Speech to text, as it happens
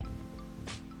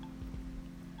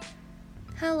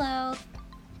Hello,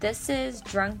 this is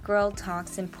Drunk Girl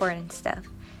Talks Important Stuff.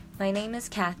 My name is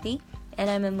Kathy,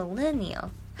 and I'm a millennial.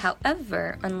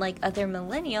 However, unlike other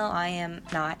millennial, I am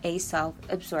not a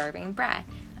self-absorbing brat.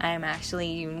 I am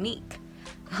actually unique.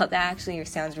 Well, that actually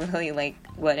sounds really like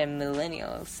what a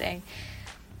millennial will say.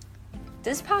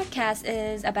 This podcast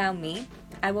is about me.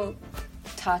 I will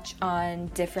touch on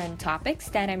different topics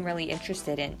that I'm really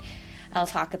interested in. I'll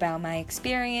talk about my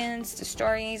experience, the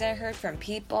stories I heard from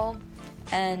people,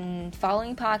 and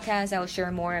following podcasts, I'll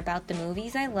share more about the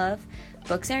movies I love,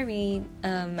 books I read,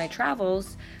 my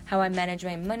travels, how I manage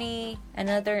my money, and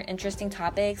other interesting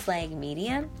topics like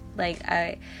media. Like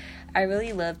I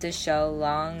really love this show,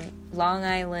 Long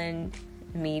Island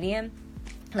Medium,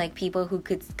 like people who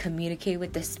could communicate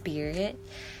with the spirit.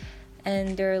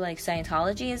 And they're like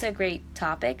Scientology is a great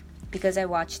topic because I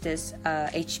watched this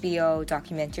HBO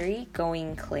documentary,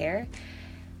 Going Clear.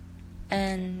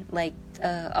 And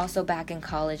also back in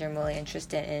college, I'm really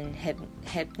interested in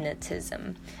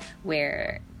hypnotism,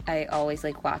 where I always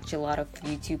watch a lot of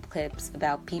YouTube clips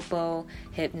about people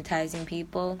hypnotizing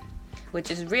people, which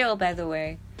is real, by the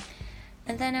way.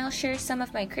 And then I'll share some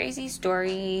of my crazy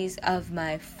stories of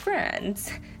my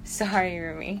friends. Sorry,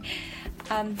 Rumi.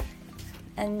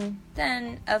 And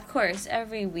then, of course,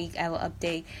 every week I will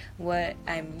update what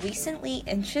I'm recently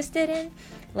interested in.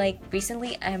 Like,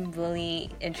 recently I'm really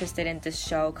interested in this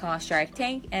show called Shark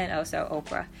Tank and also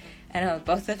Oprah. I know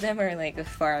both of them are a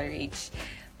far reach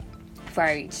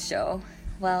show.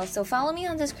 Well, so follow me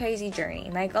on this crazy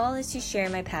journey. My goal is to share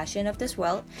my passion of this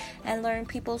world and learn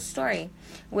people's story,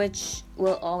 which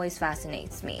will always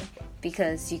fascinate me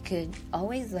because you could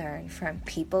always learn from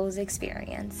people's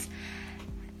experience.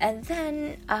 And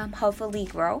then hopefully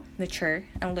grow, mature,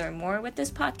 and learn more with this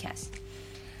podcast.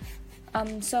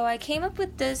 So I came up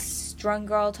with this Drunk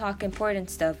Girl Talk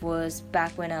Important Stuff was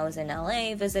back when I was in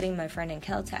LA visiting my friend in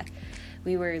Caltech.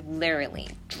 We were literally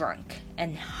drunk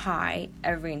and high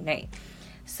every night.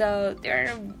 So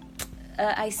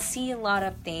I see a lot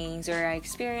of things, or I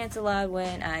experience a lot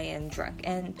when I am drunk.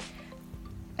 And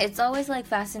it's always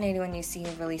fascinating when you see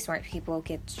really smart people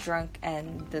get drunk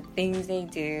and the things they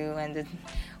do and the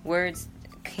words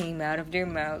came out of their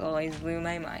mouth always blew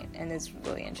my mind, and it's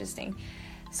really interesting.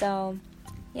 So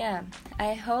yeah,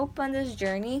 I hope on this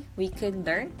journey we could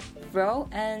learn, grow,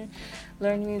 and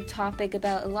learn new topic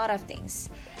about a lot of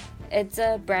things. It's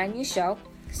a brand new show,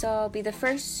 so be the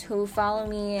first who follow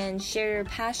me and share your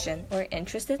passion or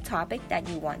interested topic that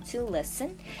you want to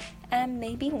listen. And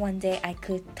maybe one day I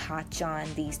could touch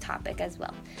on these topics as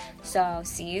well. So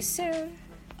see you soon.